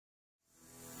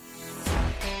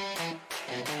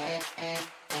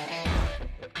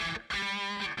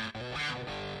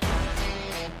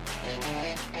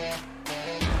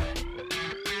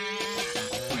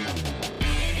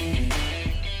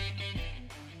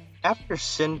After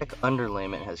SynDeck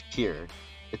underlayment has cured,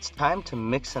 it's time to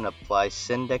mix and apply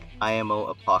SynDeck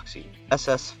IMO Epoxy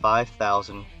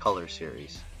SS5000 color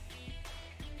series.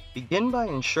 Begin by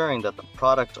ensuring that the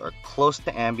products are close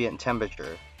to ambient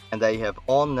temperature and that you have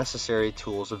all necessary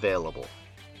tools available.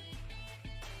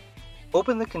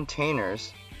 Open the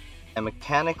containers and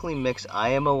mechanically mix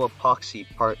IMO Epoxy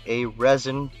Part A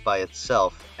resin by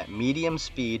itself at medium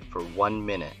speed for 1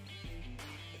 minute.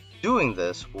 Doing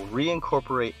this will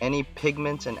reincorporate any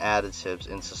pigments and additives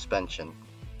in suspension.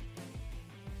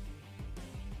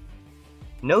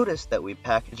 Notice that we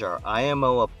package our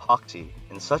IMO Epoxy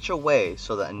in such a way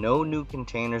so that no new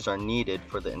containers are needed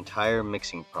for the entire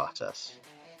mixing process.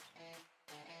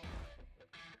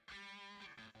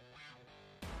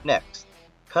 Next,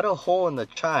 cut a hole in the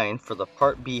chine for the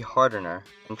Part B hardener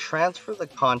and transfer the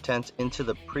contents into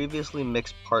the previously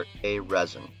mixed Part A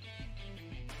resin.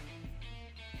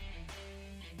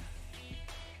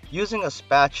 Using a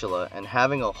spatula and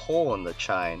having a hole in the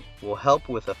chine will help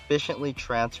with efficiently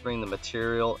transferring the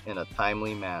material in a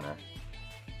timely manner.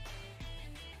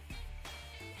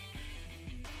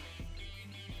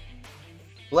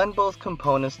 Blend both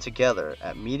components together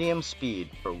at medium speed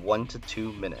for 1 to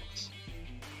 2 minutes.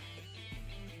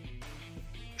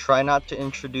 Try not to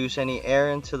introduce any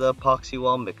air into the epoxy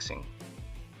while mixing.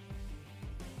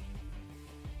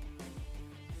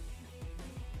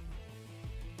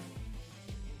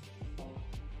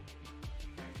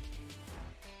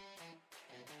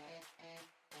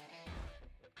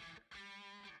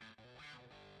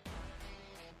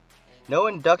 No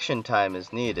induction time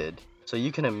is needed, so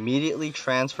you can immediately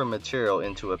transfer material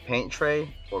into a paint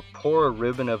tray or pour a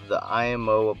ribbon of the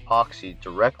IMO epoxy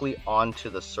directly onto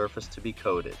the surface to be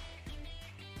coated.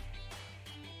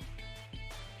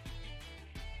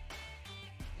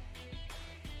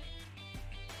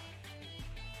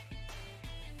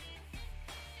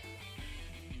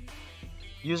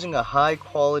 Using a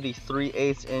high-quality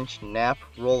 3/8 inch nap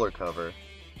roller cover,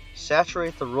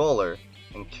 saturate the roller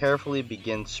and carefully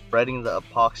begin spreading the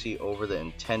epoxy over the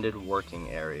intended working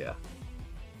area.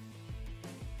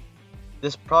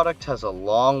 This product has a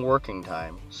long working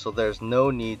time, so there's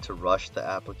no need to rush the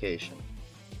application.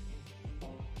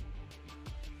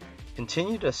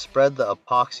 Continue to spread the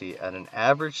epoxy at an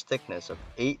average thickness of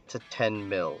 8 to 10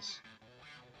 mils.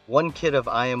 One kit of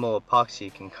IMO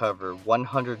epoxy can cover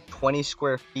 120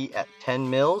 square feet at 10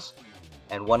 mils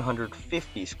and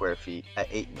 150 square feet at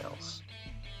 8 mils.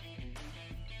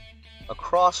 A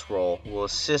cross roll will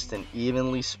assist in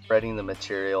evenly spreading the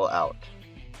material out.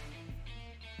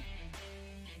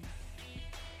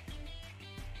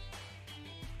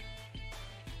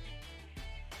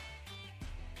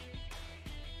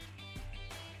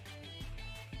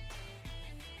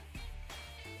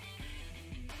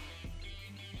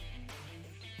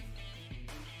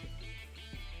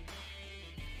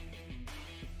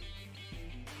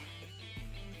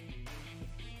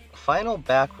 A final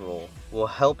back roll will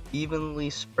help evenly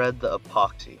spread the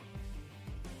epoxy.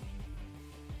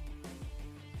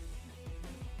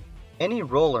 Any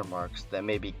roller marks that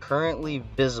may be currently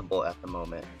visible at the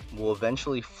moment will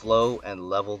eventually flow and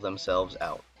level themselves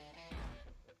out.